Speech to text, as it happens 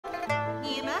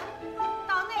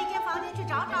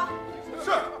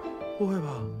不会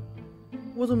吧？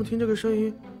我怎么听这个声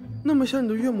音，那么像你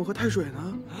的岳母和太水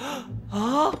呢？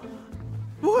啊？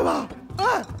不会吧？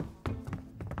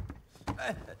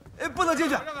哎，不能进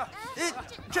去！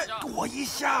这躲一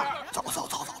下，走，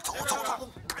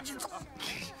赶紧走！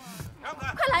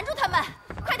快拦住他们！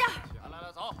快点！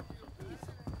来，走！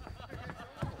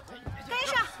跟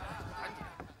上！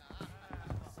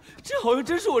这好像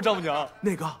真是我丈母娘。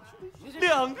哪个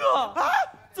？2个啊！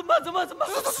怎么？走！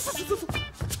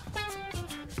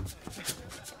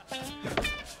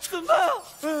怎么办啊？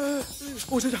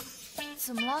我想想。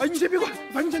 怎么了？哎，你先别管，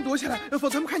反正你先躲起来，否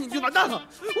则他们看你就完蛋了。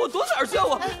我躲哪儿去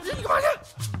啊？你干嘛去？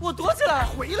我躲起来。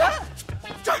回来！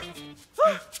这儿。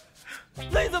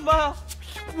那你怎么办啊？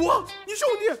你兄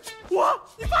弟，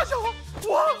你发小，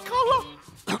扛了。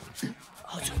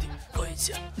好兄弟，跟我一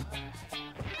起。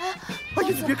哎呀，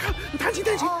你别看，你弹琴，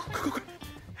快！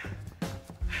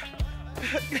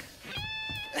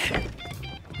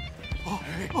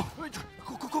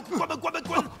关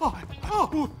门！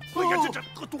哎呀，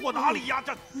这躲哪里呀？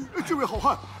这位好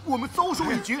汉，我们遭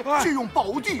受一劫，借用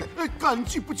宝地，感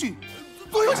激不尽。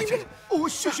多有请便。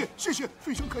谢谢，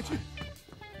非常感谢。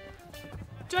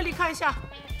这里看一下，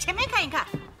前面看一看，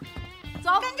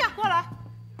走，跟着过来。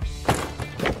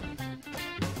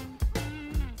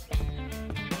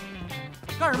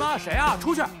干什么？谁啊？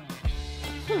出去！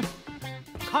哼，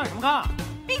看什么看？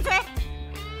闭嘴！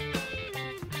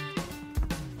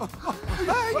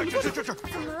这，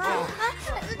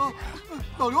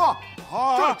老刘啊，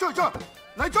这儿，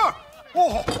来这儿！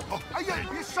哎呀，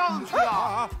别上去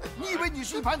啊！你以为你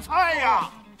是一盘菜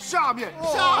呀？下面的，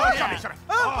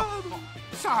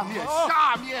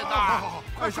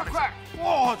快上快！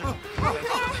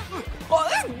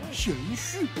谦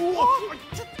虚，我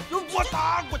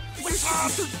打！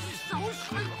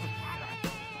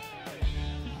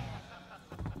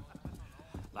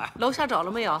来，楼下找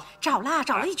了没有？找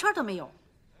了一圈都没有，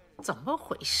怎么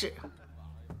回事啊？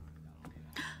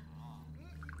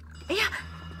哎呀，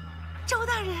周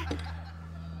大人，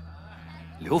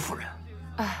刘夫人，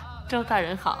周大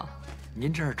人好。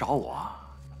您这是找我，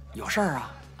有事儿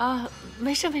啊？啊，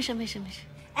没事。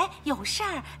哎，有事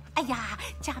儿。哎呀，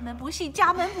家门不幸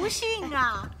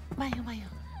啊！慢用。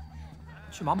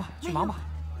去忙吧。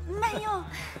慢用。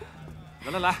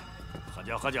来，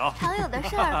喝酒。常有的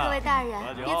事儿，各位大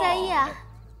人别在意啊。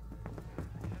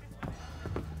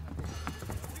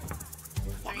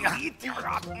放一点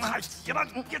啊！太急了，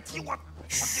你别急我。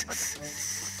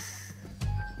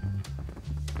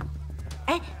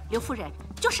哎，刘夫人，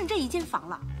就剩这一间房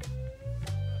了。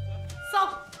走。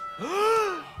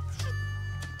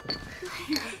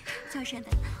小声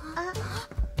点啊！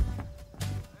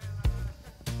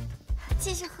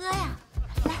继续喝呀，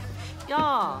来。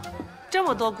哟，这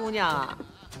么多姑娘啊！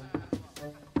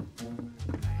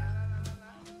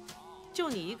就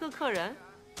你一个客人？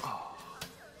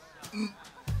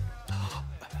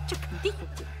这肯定有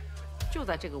鬼，就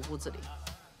在这个屋子里。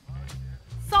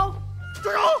搜！住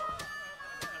手！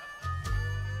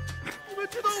你们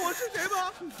知道我是谁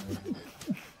吗？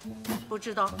不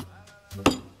知道。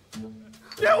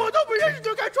连我都不认识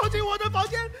就敢闯进我的房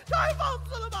间，太放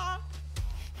肆了吧！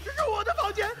这是我的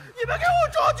房间，你们给我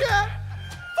出去，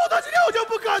否则今天我就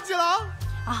不客气了。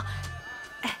啊，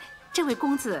哎，这位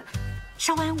公子，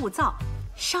稍安勿躁。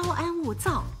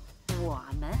我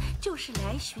们就是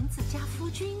来寻自家夫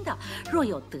君的，若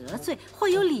有得罪或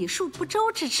有礼数不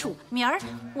周之处，明儿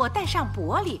我带上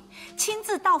薄礼，亲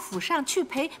自到府上去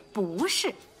赔不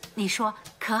是，你说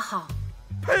可好？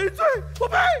赔罪？我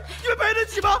赔？你们赔得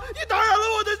起吗？你打扰了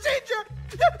我的兴致，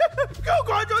给我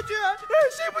滚出去！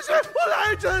信不信我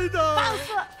来真的？放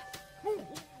肆！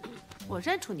我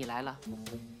认出你来了，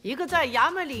一个在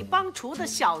衙门里帮厨的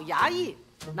小衙役。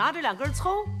拿着2根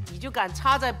葱，你就敢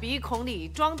插在鼻孔里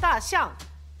装大象？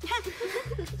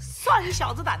算你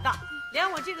小子胆大，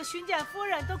连我这个巡检夫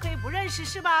人都可以不认识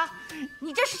是吧？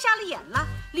你这是瞎了眼了，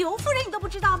刘夫人你都不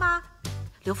知道吗？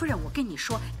刘夫人，我跟你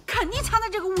说，肯定藏在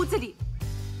这个屋子里。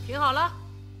听好了，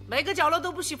每个角落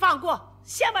都不许放过，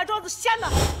先把桌子掀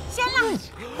了。